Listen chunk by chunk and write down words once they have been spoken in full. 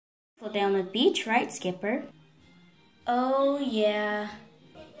down the beach, right, Skipper? Oh, yeah.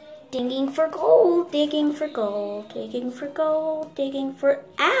 Digging for gold, digging for gold, digging for gold, digging for...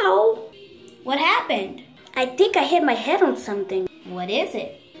 Ow! What happened? I think I hit my head on something. What is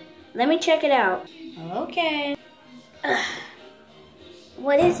it? Let me check it out. Okay.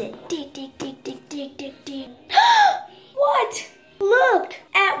 What is it? Dig, dig, dig, dig, dig, dig, dig. What? Look!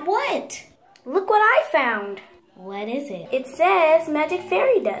 At what? Look what I found. What is it? It says magic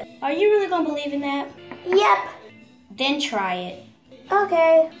fairy dust. Are you really gonna believe in that? Yep. Then try it.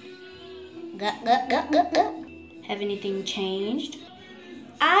 Okay. Have anything changed?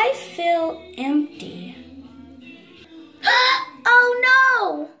 I feel empty. Oh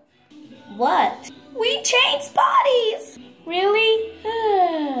no! What? We changed bodies! Really?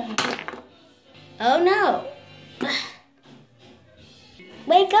 Oh no.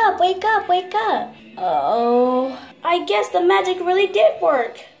 Wake up, wake up, wake up. Oh, I guess the magic really did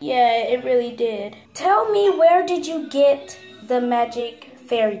work. Yeah, it really did. Tell me, where did you get the magic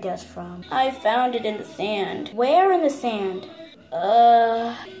fairy dust from? I found it in the sand. Where in the sand?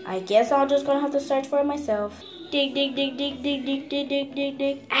 I guess I'm just gonna have to search for it myself. Dig, dig, dig, dig, dig, dig, dig, dig, dig,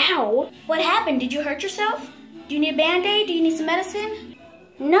 dig. Ow! What happened? Did you hurt yourself? Do you need a Band-Aid? Do you need some medicine?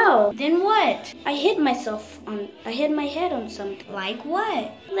 No. Then what? I hit my head on something. Like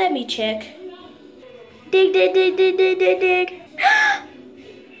what? Let me check. Dig, dig, dig, dig, dig, dig, dig.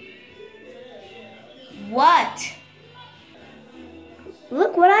 What?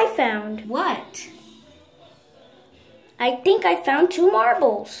 Look what I found. What? I think I found 2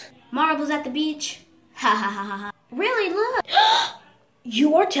 marbles. Marbles at the beach? Ha ha ha ha ha. Really, look.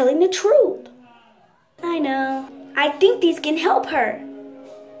 You are telling the truth. I know. I think these can help her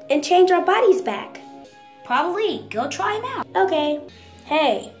and change our bodies back. Probably. Go try them out. Okay.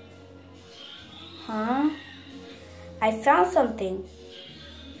 Hey. Huh? I found something.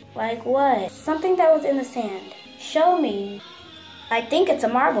 Like what? Something that was in the sand. Show me. I think it's a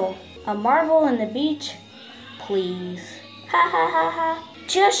marble. A marble on the beach? Please. Ha ha ha ha.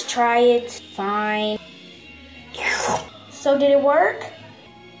 Just try it. Fine. So did it work?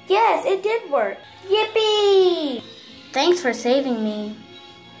 Yes, it did work. Yippee! Thanks for saving me.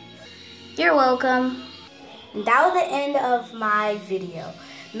 You're welcome. And that was the end of my video.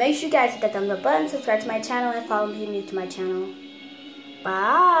 Make sure you guys hit that thumbs up button, subscribe to my channel, and follow me if you're new to my channel.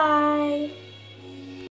 Bye!